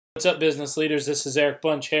What's up, business leaders? This is Eric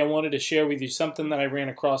Bunch. Hey, I wanted to share with you something that I ran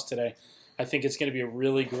across today. I think it's going to be a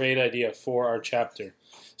really great idea for our chapter.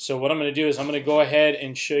 So what I'm going to do is I'm going to go ahead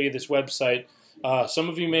and show you this website. Some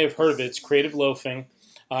of you may have heard of it. It's Creative Loafing,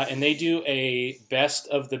 and they do a Best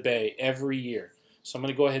of the Bay every year. So I'm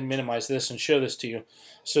going to go ahead and minimize this and show this to you.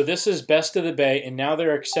 So this is Best of the Bay, and now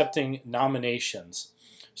they're accepting nominations.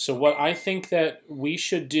 So what I think that we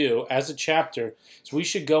should do as a chapter is we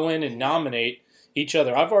should go in and nominate each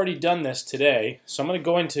other. I've already done this today, so I'm going to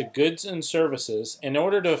go into goods and services. In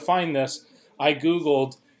order to find this, I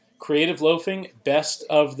Googled Creative Loafing Best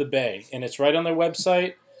of the Bay, and it's right on their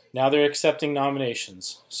website. Now they're accepting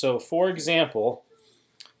nominations. So for example,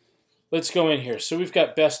 let's go in here. So we've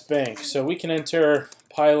got Best Bank, so we can enter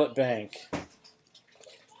Pilot Bank.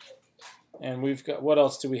 And we've got, what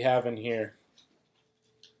else do we have in here?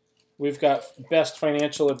 We've got Best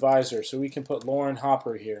Financial Advisor, so we can put Lauren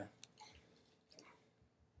Hopper here.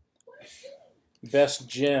 Best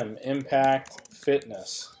Gym, Impact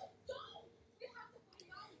Fitness.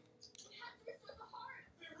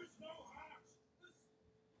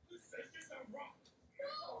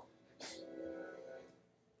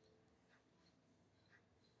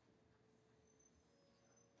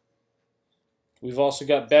 We've also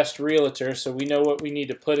got Best Realtor, so we know what we need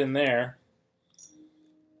to put in there.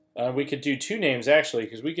 We could do two names, actually,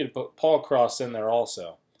 because we could put Paul Cross in there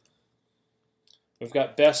also. We've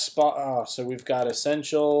got Best Spa, so we've got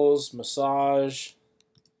Essentials, Massage,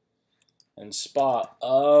 and Spa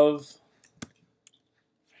of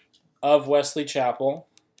Wesley Chapel.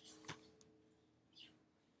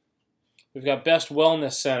 We've got Best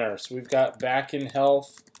Wellness Center, so we've got Back in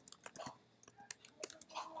Health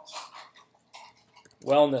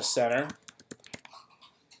Wellness Center.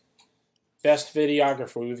 Best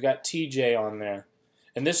Videographer, we've got TJ on there.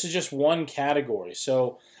 And this is just one category.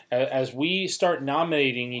 So as we start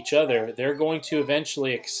nominating each other, they're going to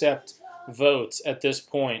eventually accept votes at this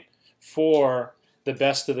point for the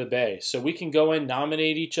Best of the Bay. So we can go and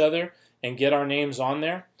nominate each other and get our names on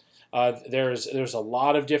there. There's a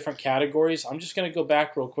lot of different categories. I'm just going to go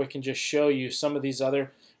back real quick and just show you some of these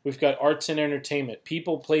other. We've got Arts and Entertainment,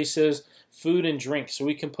 People, Places, Food and Drink. So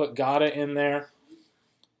we can put GATA in there.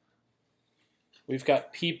 We've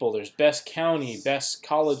got People. There's Best County, Best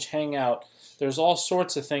College Hangout. There's all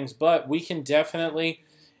sorts of things, but we can definitely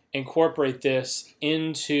incorporate this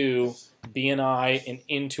into BNI and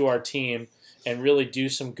into our team and really do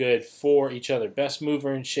some good for each other. Best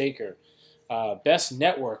Mover and Shaker, Best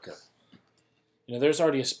Networker. You know, there's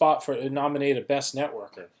already a spot for nominate a Best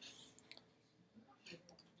Networker.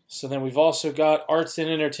 So then we've also got Arts and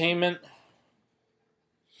Entertainment.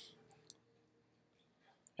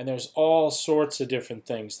 And there's all sorts of different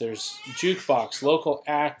things. There's Jukebox, Local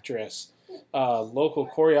Actress, Local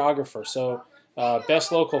Choreographer, so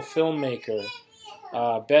Best Local Filmmaker,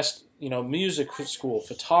 Best Music School,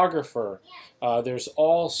 Photographer. There's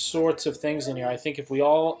all sorts of things in here. I think if we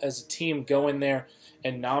all as a team go in there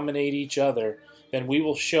and nominate each other, then we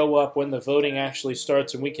will show up when the voting actually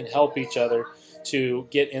starts and we can help each other to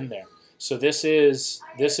get in there. So this is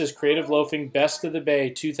Creative Loafing Best of the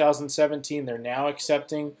Bay 2017. They're now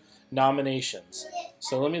accepting nominations.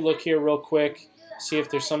 So let me look here real quick, see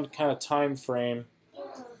if there's some kind of time frame.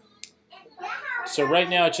 So right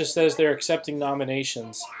now it just says they're accepting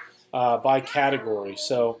nominations by category.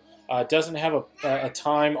 So it doesn't have a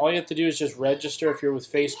time. All you have to do is just register. If you're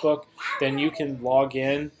with Facebook, then you can log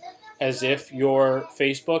in as if you're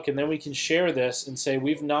Facebook, and then we can share this and say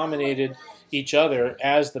we've nominated each other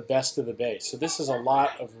as the Best of the Bay. So this is a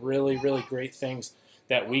lot of really, really great things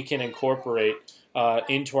that we can incorporate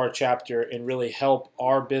into our chapter and really help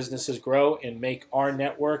our businesses grow and make our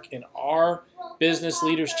network and our business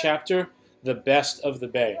leaders chapter the Best of the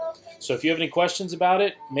Bay. So if you have any questions about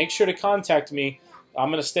it, make sure to contact me. I'm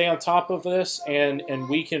going to stay on top of this, and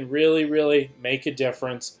we can really, really make a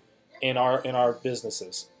difference in our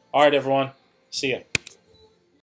businesses. All right, everyone. See ya.